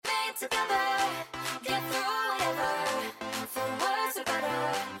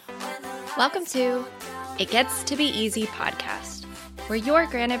Welcome to It Gets to Be Easy podcast, where you're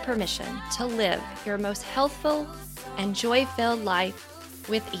granted permission to live your most healthful and joy-filled life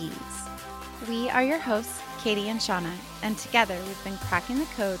with ease. We are your hosts, Katie and Shauna, and together we've been cracking the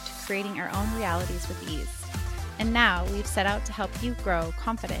code to creating our own realities with ease. And now we've set out to help you grow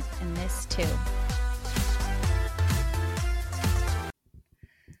confident in this too.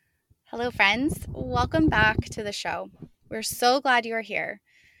 Hello, friends. Welcome back to the show. We're so glad you are here.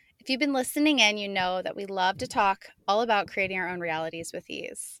 If you've been listening in, you know that we love to talk all about creating our own realities with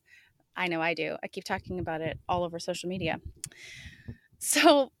ease. I know I do. I keep talking about it all over social media.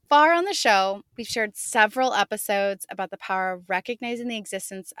 So far on the show, we've shared several episodes about the power of recognizing the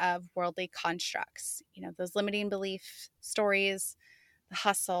existence of worldly constructs. You know, those limiting belief stories, the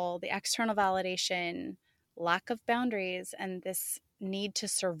hustle, the external validation, lack of boundaries, and this need to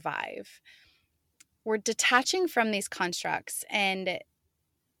survive. We're detaching from these constructs, and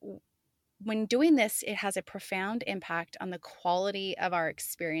when doing this, it has a profound impact on the quality of our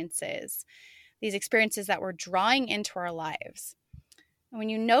experiences, these experiences that we're drawing into our lives. And when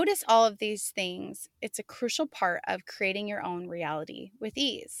you notice all of these things, it's a crucial part of creating your own reality with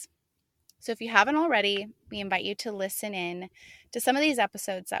ease. So if you haven't already, we invite you to listen in to some of these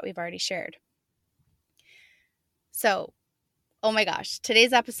episodes that we've already shared. So, oh my gosh,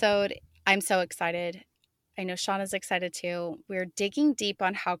 today's episode, I'm so excited. I know Shauna's excited too. We're digging deep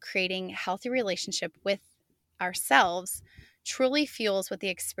on how creating a healthy relationship with ourselves truly fuels what the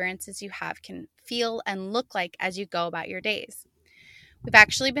experiences you have can feel and look like as you go about your days. We've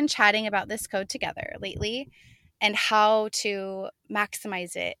actually been chatting about this code together lately and how to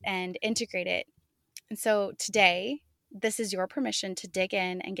maximize it and integrate it. And so today, this is your permission to dig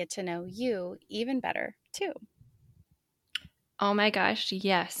in and get to know you even better too. Oh my gosh,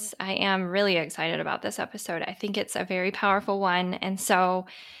 yes, I am really excited about this episode. I think it's a very powerful one. And so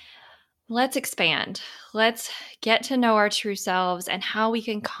let's expand. Let's get to know our true selves and how we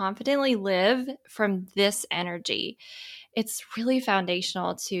can confidently live from this energy. It's really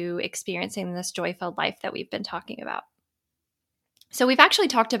foundational to experiencing this joy-filled life that we've been talking about. So we've actually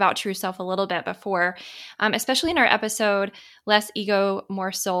talked about true self a little bit before, especially in our episode, Less Ego,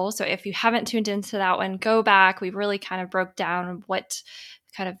 More Soul. So if you haven't tuned into that one, go back. We really kind of broke down what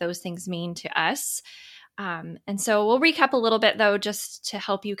kind of those things mean to us. And so we'll recap a little bit, though, just to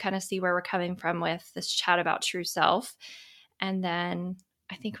help you kind of see where we're coming from with this chat about true self. And then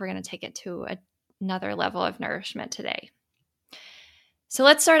I think we're going to take it to another level of nourishment today. So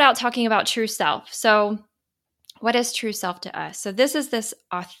let's start out talking about true self. So what is true self to us? So this is this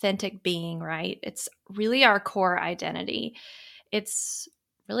authentic being, right? It's really our core identity. It's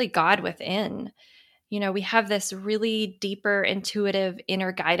really God within. You know, we have this really deeper, intuitive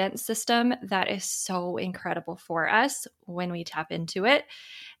inner guidance system that is so incredible for us when we tap into it.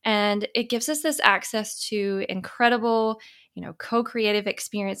 And it gives us this access to incredible, co-creative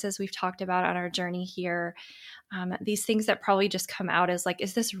experiences we've talked about on our journey here. These things that probably just come out as like,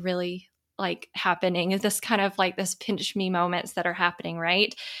 is this really happening? Is this kind of like this pinch me moments that are happening,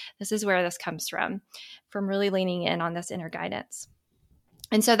 right? This is where this comes from really leaning in on this inner guidance.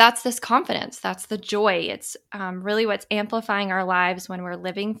 And so that's this confidence, that's the joy. It's really what's amplifying our lives when we're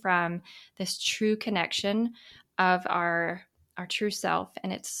living from this true connection of our true self.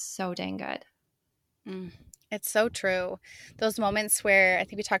 And it's so dang good. It's so true. Those moments where I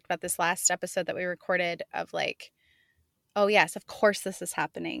think we talked about this last episode that we recorded of like, oh yes, of course this is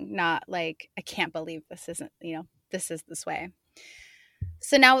happening. Not like, I can't believe this isn't, this is this way.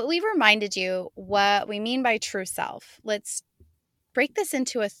 So now that we've reminded you what we mean by true self, let's break this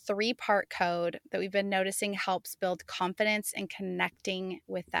into a 3-part code that we've been noticing helps build confidence in connecting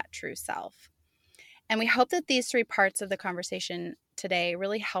with that true self. And we hope that these 3 parts of the conversation today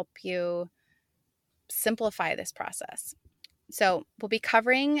really help you simplify this process. So we'll be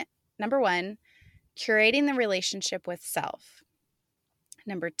covering, number 1, curating the relationship with self.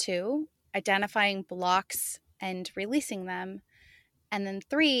 Number 2, identifying blocks and releasing them. And then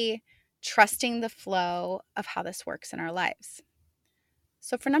 3, trusting the flow of how this works in our lives.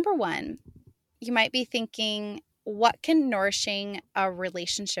 So for number 1, you might be thinking, what can nourishing a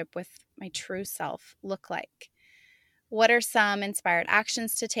relationship with my true self look like? What are some inspired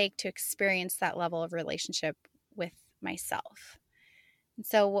actions to take to experience that level of relationship with myself? And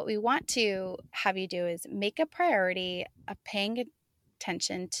so what we want to have you do is make a priority of paying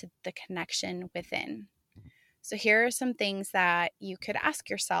attention to the connection within. So here are some things that you could ask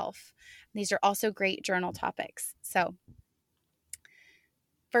yourself. These are also great journal topics. So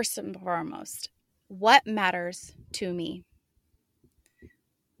first and foremost, what matters to me?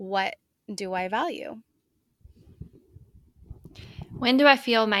 what do I value? When do I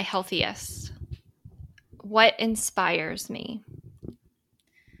feel my healthiest? What inspires me?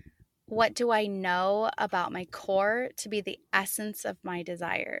 What do I know about my core to be the essence of my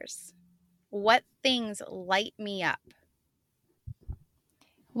desires? What things light me up?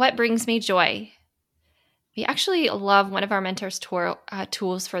 What brings me joy? We actually love one of our mentors'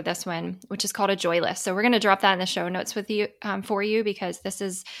 tools for this one, which is called a joy list. So we're going to drop that in the show notes with you for you, because this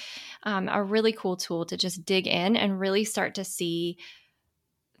is a really cool tool to just dig in and really start to see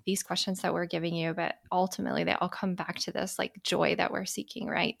these questions that we're giving you. But ultimately, they all come back to this like joy that we're seeking,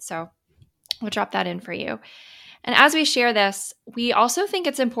 right? So we'll drop that in for you. And as we share this, we also think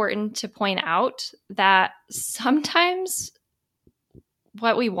it's important to point out that sometimes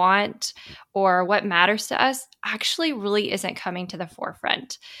what we want or what matters to us actually really isn't coming to the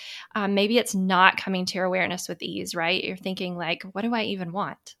forefront. Maybe it's not coming to your awareness with ease, right? You're thinking like, what do I even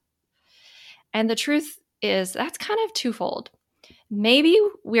want? And the truth is that's kind of twofold. Maybe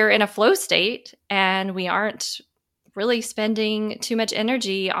we're in a flow state and we aren't really spending too much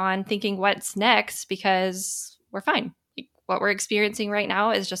energy on thinking what's next because we're fine. What we're experiencing right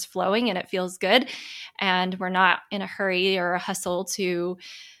now is just flowing and it feels good. And we're not in a hurry or a hustle to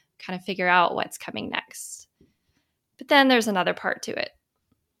kind of figure out what's coming next. But then there's another part to it.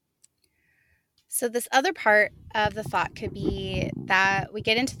 So, this other part of the thought could be that we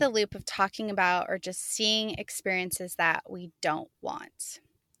get into the loop of talking about or just seeing experiences that we don't want.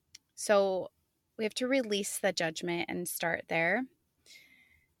 So, we have to release the judgment and start there.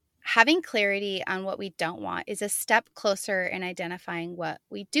 Having clarity on what we don't want is a step closer in identifying what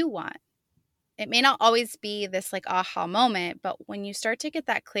we do want. It may not always be this like aha moment, but when you start to get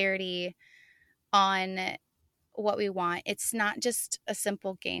that clarity on what we want, it's not just a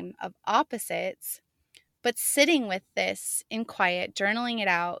simple game of opposites, but sitting with this in quiet, journaling it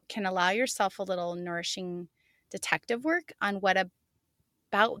out can allow yourself a little nourishing detective work on what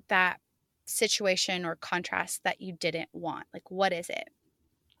about that situation or contrast that you didn't want. Like, what is it?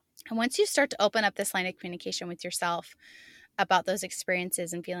 And once you start to open up this line of communication with yourself about those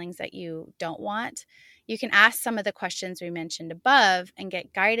experiences and feelings that you don't want, you can ask some of the questions we mentioned above and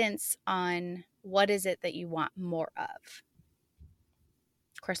get guidance on what is it that you want more of.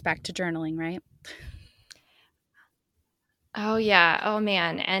 Of course, back to journaling, right? Oh, yeah. Oh,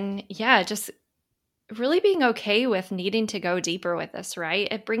 man. And yeah, just really being okay with needing to go deeper with this, right?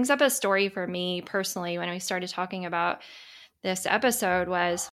 It brings up a story for me personally when we started talking about this episode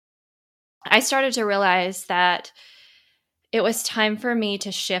was I started to realize that it was time for me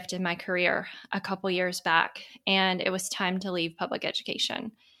to shift in my career a couple years back, and it was time to leave public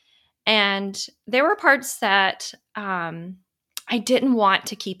education. And there were parts that I didn't want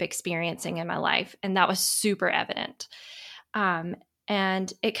to keep experiencing in my life, and that was super evident. Um,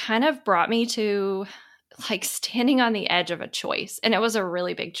 and it kind of brought me to like standing on the edge of a choice. And it was a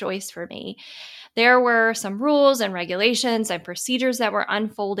really big choice for me. There were some rules and regulations and procedures that were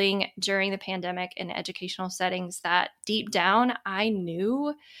unfolding during the pandemic in educational settings that deep down I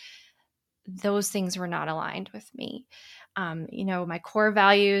knew those things were not aligned with me. My core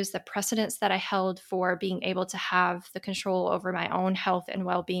values, the precedents that I held for being able to have the control over my own health and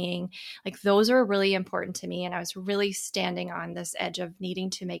well-being, like those are really important to me. And I was really standing on this edge of needing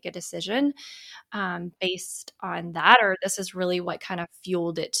to make a decision based on that, or this is really what kind of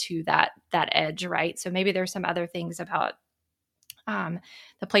fueled it to that edge, right? So maybe there's some other things about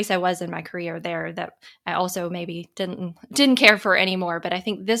the place I was in my career there that I also maybe didn't care for anymore. But I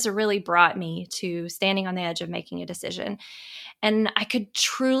think this really brought me to standing on the edge of making a decision. And I could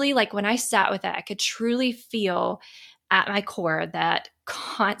truly, like when I sat with it, I could truly feel at my core that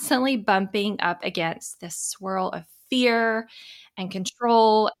constantly bumping up against this swirl of fear and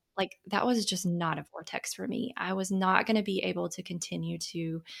control, like that was just not a vortex for me. I was not going to be able to continue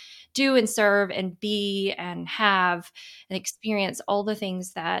to do and serve and be and have and experience all the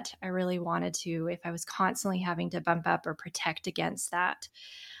things that I really wanted to if I was constantly having to bump up or protect against that.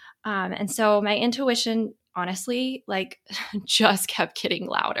 And so my intuition, honestly, like just kept getting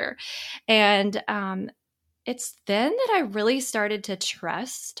louder. And it's then that I really started to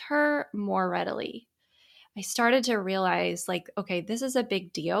trust her more readily. I started to realize, like, okay, this is a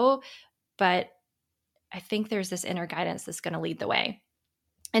big deal, but I think there's this inner guidance that's going to lead the way.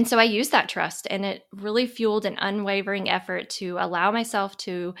 And so I used that trust, and it really fueled an unwavering effort to allow myself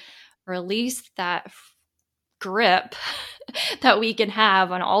to release that grip that we can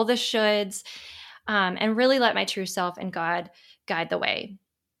have on all the shoulds, and really let my true self and God guide the way.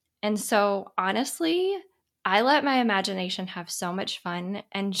 And so, honestly, I let my imagination have so much fun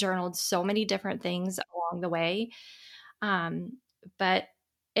and journaled so many different things along the way. But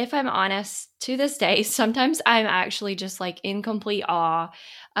if I'm honest, to this day, sometimes I'm actually just like in complete awe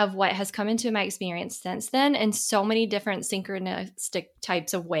of what has come into my experience since then in so many different synchronistic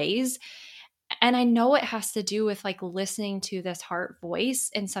types of ways. And I know it has to do with like listening to this heart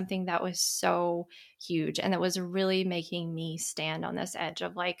voice and something that was so huge and that was really making me stand on this edge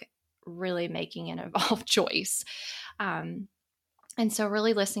of like really making an evolved choice. Um, and so,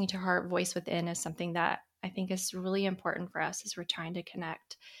 really listening to heart voice within is something that I think is really important for us as we're trying to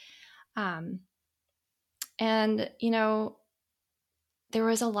connect. Um, and, you know, there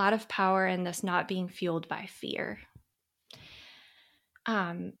was a lot of power in this not being fueled by fear.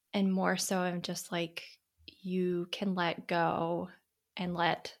 And more so, I'm just like, you can let go and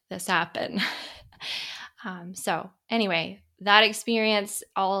let this happen. So, anyway, that experience,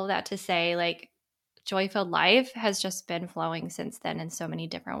 all of that to say, like, joy filled life has just been flowing since then in so many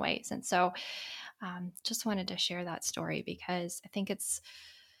different ways. And so, just wanted to share that story because I think it's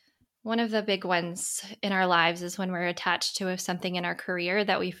one of the big ones in our lives is when we're attached to something in our career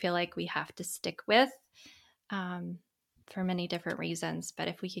that we feel like we have to stick with um, for many different reasons. But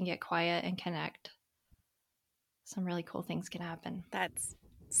if we can get quiet and connect, some really cool things can happen. That's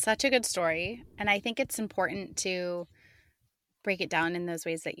such a good story. And I think it's important to break it down in those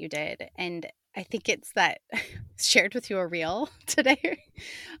ways that you did. And I think it's that shared with you a reel today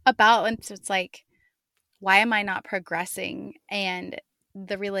about, and so it's like, why am I not progressing? And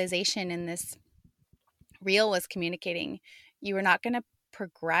the realization in this reel was communicating you were not going to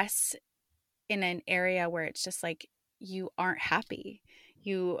progress in an area where it's just like you aren't happy.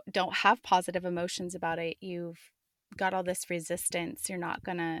 You don't have positive emotions about it. You've got all this resistance. You're not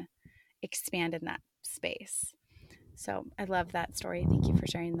going to expand in that space. So I love that story. Thank you for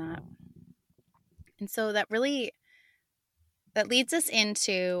sharing that. And so that leads us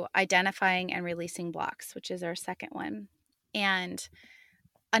into identifying and releasing blocks, which is our second one. And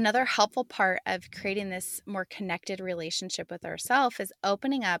another helpful part of creating this more connected relationship with ourselves is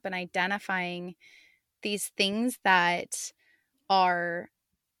opening up and identifying these things that are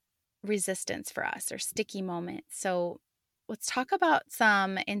resistance for us or sticky moments. So let's talk about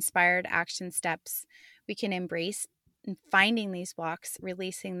some inspired action steps we can embrace in finding these blocks,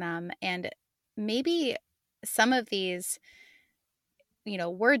 releasing them, and maybe some of these,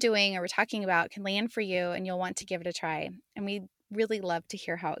 we're doing or we're talking about can land for you and you'll want to give it a try. And we really love to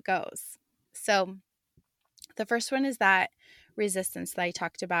hear how it goes. So the first one is that resistance that I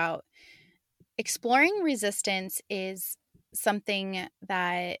talked about. Exploring resistance is something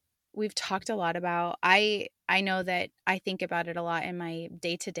that we've talked a lot about. I know that I think about it a lot in my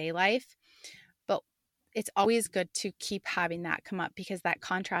day-to-day life, but it's always good to keep having that come up because that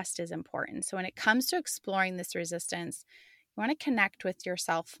contrast is important. So when it comes to exploring this resistance, you want to connect with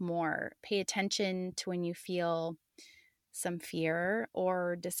yourself more. Pay attention to when you feel some fear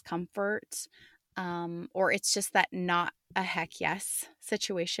or discomfort, or it's just that not a heck yes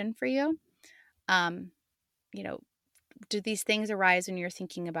situation for you. Um, you know, do these things arise when you're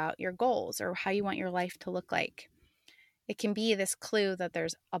thinking about your goals or how you want your life to look like? It can be this clue that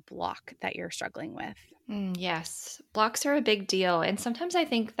there's a block that you're struggling with. Yes, blocks are a big deal. And sometimes I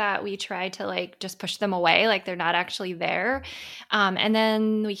think that we try to like just push them away, like they're not actually there. And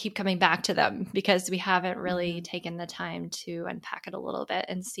then we keep coming back to them because we haven't really taken the time to unpack it a little bit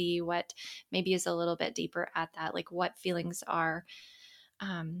and see what maybe is a little bit deeper at that. Like what feelings are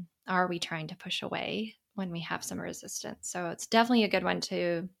we trying to push away when we have some resistance? So it's definitely a good one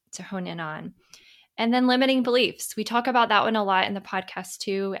to hone in on. And then limiting beliefs. We talk about that one a lot in the podcast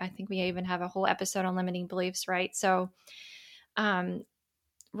too. I think we even have a whole episode on limiting beliefs, right? So,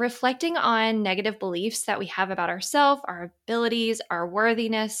 reflecting on negative beliefs that we have about ourselves, our abilities, our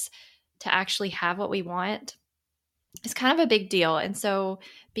worthiness to actually have what we want is kind of a big deal. And so,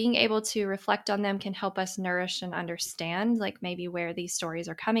 being able to reflect on them can help us nourish and understand, like maybe where these stories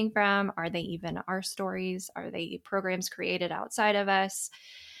are coming from. Are they even our stories? Are they programs created outside of us?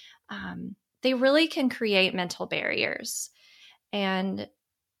 They really can create mental barriers. And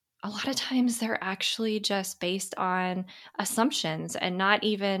a lot of times they're actually just based on assumptions and not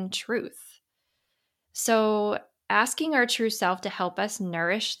even truth. So, asking our true self to help us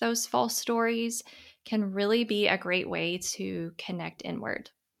nourish those false stories can really be a great way to connect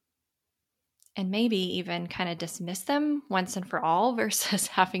inward and maybe even kind of dismiss them once and for all versus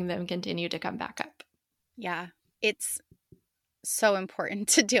having them continue to come back up. Yeah, it's so important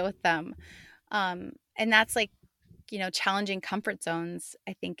to deal with them. And that's like, challenging comfort zones,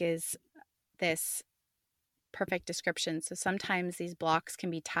 I think, is this perfect description. So sometimes these blocks can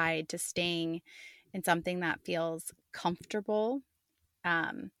be tied to staying in something that feels comfortable.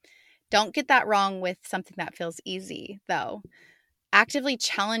 Don't get that wrong with something that feels easy, though. actively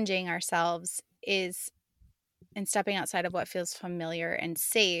challenging ourselves is and stepping outside of what feels familiar and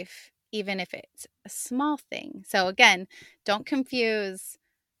safe, even if it's a small thing. So again, don't confuse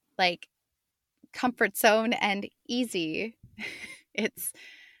like comfort zone and easy. It's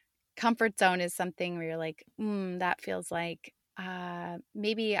comfort zone is something where you're like, that feels like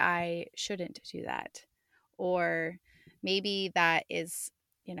maybe I shouldn't do that. Or maybe that is,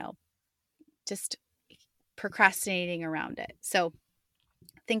 just procrastinating around it. So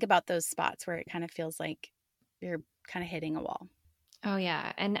think about those spots where it kind of feels like you're kind of hitting a wall. Oh,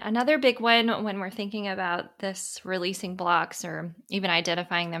 yeah. And another big one when we're thinking about this releasing blocks or even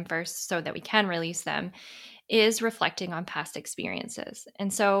identifying them first so that we can release them is reflecting on past experiences.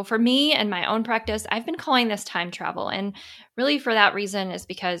 And so for me and my own practice, I've been calling this time travel. And really for that reason is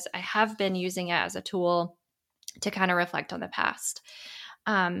because I have been using it as a tool to kind of reflect on the past.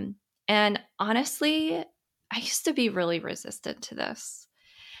 And honestly, I used to be really resistant to this.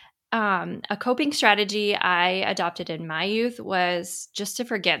 A coping strategy I adopted in my youth was just to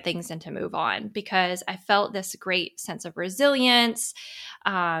forget things and to move on because I felt this great sense of resilience,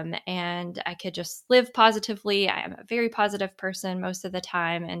 and I could just live positively. I am a very positive person most of the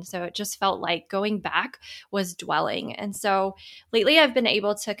time. And so it just felt like going back was dwelling. And so lately I've been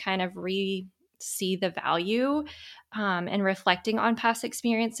able to kind of see the value and reflecting on past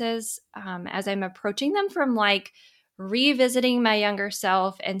experiences as I'm approaching them from like revisiting my younger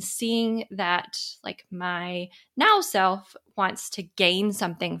self and seeing that like my now self wants to gain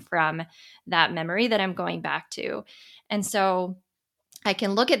something from that memory that I'm going back to. And so I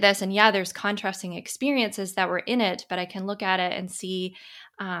can look at this and yeah, there's contrasting experiences that were in it, but I can look at it and see,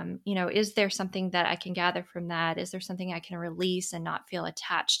 is there something that I can gather from that? Is there something I can release and not feel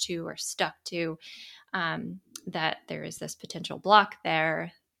attached to or stuck to? That there is this potential block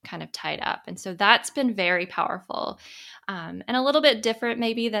there kind of tied up. And so that's been very powerful, and a little bit different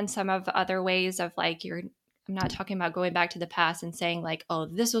maybe than some of the other ways of like I'm not talking about going back to the past and saying like, oh,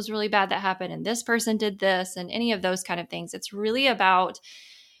 this was really bad that happened and this person did this and any of those kind of things. It's really about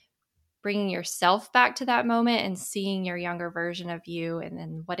bringing yourself back to that moment and seeing your younger version of you. And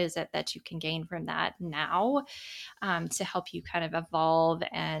then what is it that you can gain from that now, to help you kind of evolve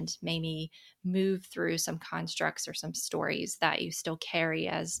and maybe move through some constructs or some stories that you still carry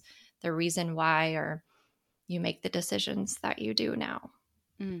as the reason why or you make the decisions that you do now.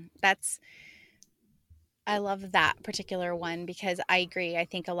 I love that particular one because I agree. I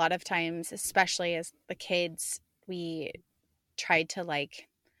think a lot of times, especially as the kids, we tried to like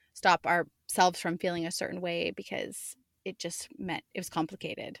stop ourselves from feeling a certain way because it just meant it was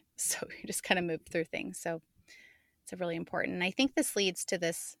complicated. So we just kind of moved through things. So it's really important. And I think this leads to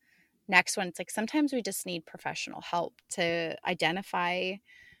this next one. It's like sometimes we just need professional help to identify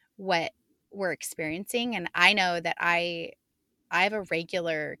what we're experiencing. And I know that I have a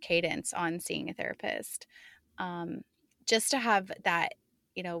regular cadence on seeing a therapist, just to have that,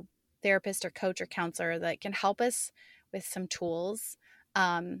 therapist or coach or counselor that can help us with some tools.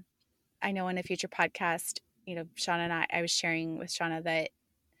 I know in a future podcast, Shauna and I was sharing with Shauna that,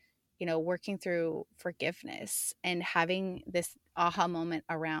 working through forgiveness and having this aha moment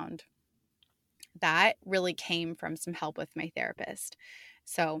around that really came from some help with my therapist.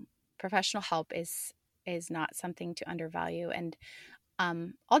 So professional help is not something to undervalue. And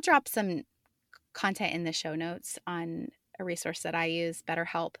I'll drop some content in the show notes on a resource that I use,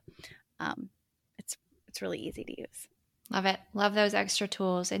 BetterHelp. It's really easy to use. Love it. Love those extra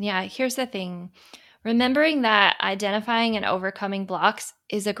tools. And yeah, here's the thing. Remembering that identifying and overcoming blocks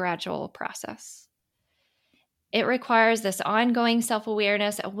is a gradual process. It requires this ongoing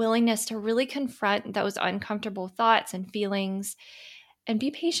self-awareness, a willingness to really confront those uncomfortable thoughts and feelings, and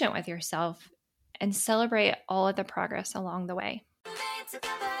be patient with yourself and celebrate all of the progress along the way.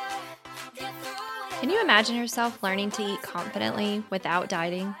 Can you imagine yourself learning to eat confidently without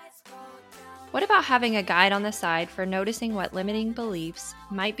dieting? What about having a guide on the side for noticing what limiting beliefs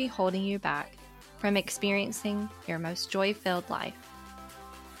might be holding you back from experiencing your most joy-filled life?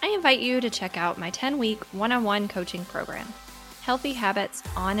 I invite you to check out my 10-week one-on-one coaching program, Healthy Habits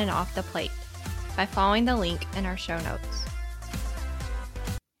On and Off the Plate, by following the link in our show notes.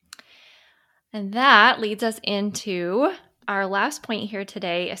 And that leads us into our last point here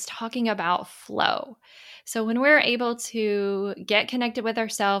today, is talking about flow. So when we're able to get connected with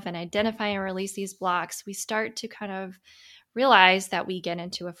ourselves and identify and release these blocks, we start to kind of realize that we get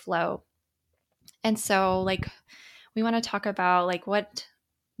into a flow. And so we want to talk about what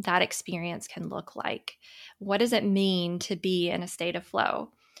that experience can look like. What does it mean to be in a state of flow?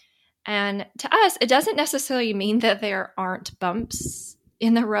 And to us, it doesn't necessarily mean that there aren't bumps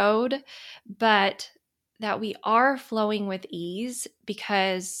in the road, but that we are flowing with ease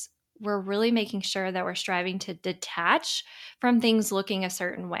because we're really making sure that we're striving to detach from things looking a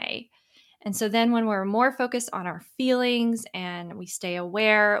certain way. And so then when we're more focused on our feelings and we stay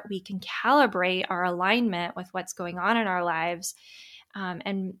aware, we can calibrate our alignment with what's going on in our lives,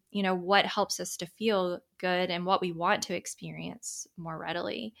 and what helps us to feel good and what we want to experience more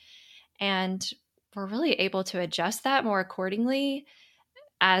readily. And we're really able to adjust that more accordingly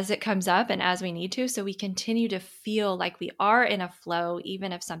as it comes up and as we need to. So we continue to feel like we are in a flow,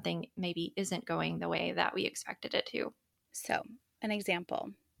 even if something maybe isn't going the way that we expected it to. So, an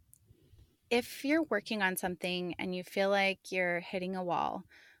example. If you're working on something and you feel like you're hitting a wall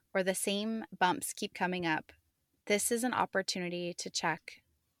or the same bumps keep coming up, this is an opportunity to check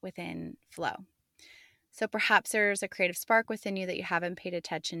within flow. So perhaps there's a creative spark within you that you haven't paid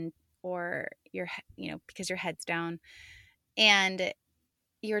attention, or because your head's down and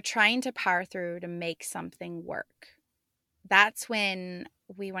you're trying to power through to make something work. That's when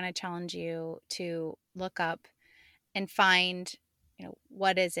we want to challenge you to look up and find,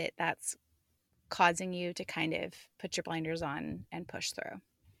 what is it that's causing you to kind of put your blinders on and push through.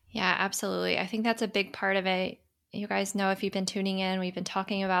 Yeah, absolutely. I think that's a big part of it. You guys know, if you've been tuning in, we've been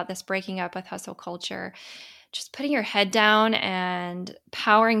talking about this breaking up with hustle culture. Just putting your head down and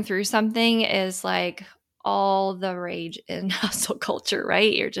powering through something is like all the rage in hustle culture,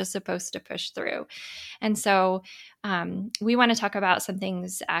 right? You're just supposed to push through. And so we want to talk about some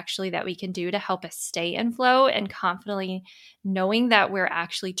things actually that we can do to help us stay in flow and confidently knowing that we're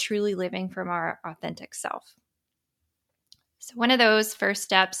actually truly living from our authentic self. So one of those first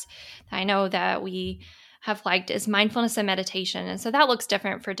steps I know that we have liked is mindfulness and meditation. And so that looks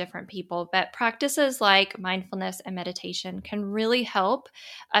different for different people, but practices like mindfulness and meditation can really help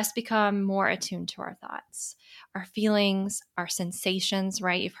us become more attuned to our thoughts, our feelings, our sensations,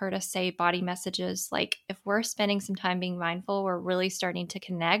 right? You've heard us say body messages. Like if we're spending some time being mindful, we're really starting to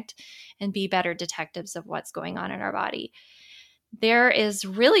connect and be better detectives of what's going on in our body. There is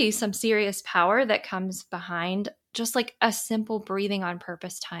really some serious power that comes behind just like a simple breathing on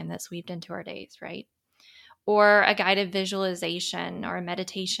purpose time that's weaved into our days, right? Or a guided visualization or a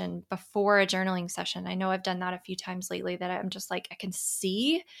meditation before a journaling session. I know I've done that a few times lately that I'm just like, I can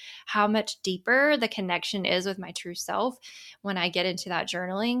see how much deeper the connection is with my true self when I get into that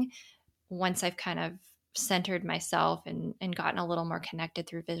journaling, once I've kind of centered myself and gotten a little more connected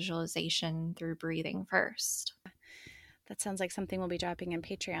through visualization, through breathing first. That sounds like something we'll be dropping in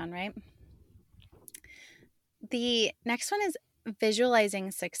Patreon, right? The next one is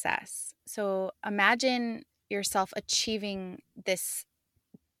visualizing success. So imagine yourself achieving this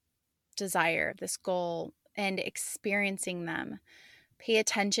desire, this goal, and experiencing them. Pay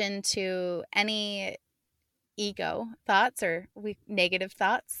attention to any ego thoughts or negative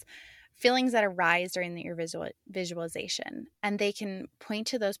thoughts, feelings that arise during your visualization, and they can point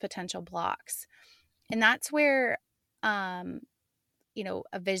to those potential blocks. And that's where a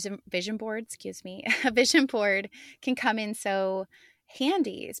vision board, a vision board can come in so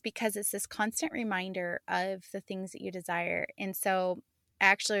handy, is because it's this constant reminder of the things that you desire. And so I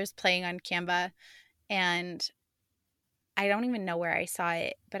actually was playing on Canva, and I don't even know where I saw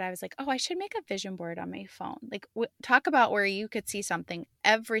it, but I was like, oh, I should make a vision board on my phone. Like talk about where you could see something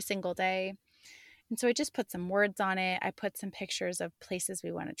every single day. And so I just put some words on it. I put some pictures of places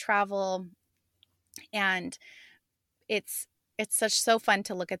we want to travel, and it's so fun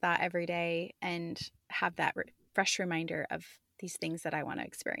to look at that every day and have that fresh reminder of these things that I want to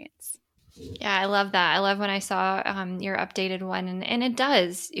experience. Yeah, I love that. I love when I saw your updated one. And it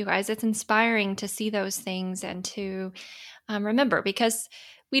does, you guys, it's inspiring to see those things and to remember, because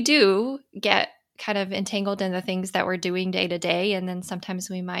we do get kind of entangled in the things that we're doing day to day. And then sometimes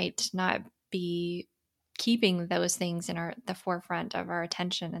we might not be keeping those things in the forefront of our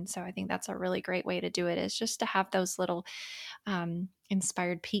attention. And so I think that's a really great way to do it, is just to have those little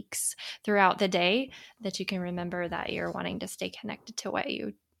inspired peaks throughout the day that you can remember that you're wanting to stay connected to what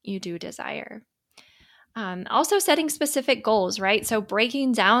you do desire. Also setting specific goals, right? So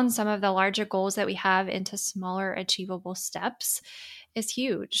breaking down some of the larger goals that we have into smaller achievable steps is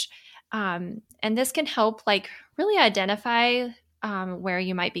huge. And this can help like really identify where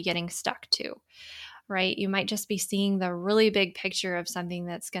you might be getting stuck to, right? You might just be seeing the really big picture of something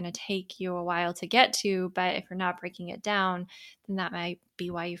that's going to take you a while to get to, but if you're not breaking it down, then that might be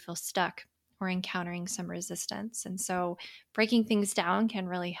why you feel stuck or encountering some resistance. And so breaking things down can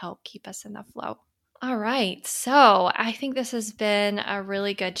really help keep us in the flow. All right. So I think this has been a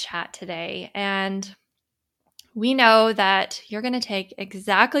really good chat today. And we know that you're going to take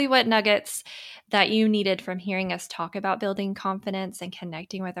exactly what nuggets that you needed from hearing us talk about building confidence and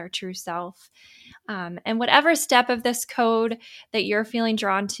connecting with our true self. And whatever step of this code that you're feeling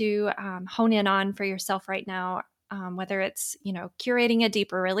drawn to, hone in on for yourself right now, whether it's, curating a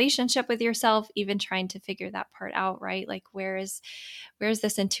deeper relationship with yourself, even trying to figure that part out, right? Like where's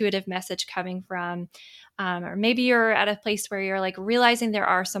this intuitive message coming from? Or maybe you're at a place where you're like realizing there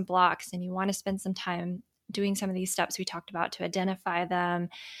are some blocks and you want to spend some time doing some of these steps we talked about to identify them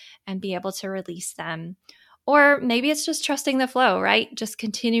and be able to release them. Or maybe it's just trusting the flow, right? Just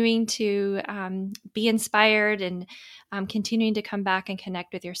continuing to be inspired and continuing to come back and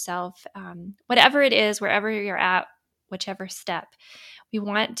connect with yourself. Whatever it is, wherever you're at, whichever step, we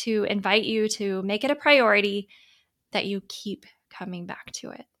want to invite you to make it a priority that you keep coming back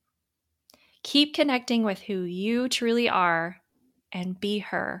to it. Keep connecting with who you truly are and be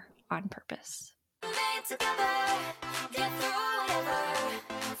her on purpose.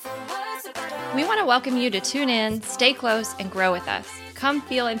 We want to welcome you to tune in, stay close, and grow with us. Come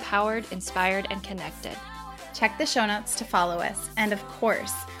feel empowered, inspired, and connected. Check the show notes to follow us. And of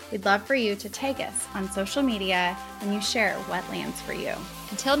course, we'd love for you to tag us on social media when you share what lands for you.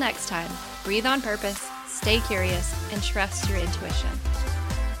 Until next time, breathe on purpose, stay curious, and trust your intuition.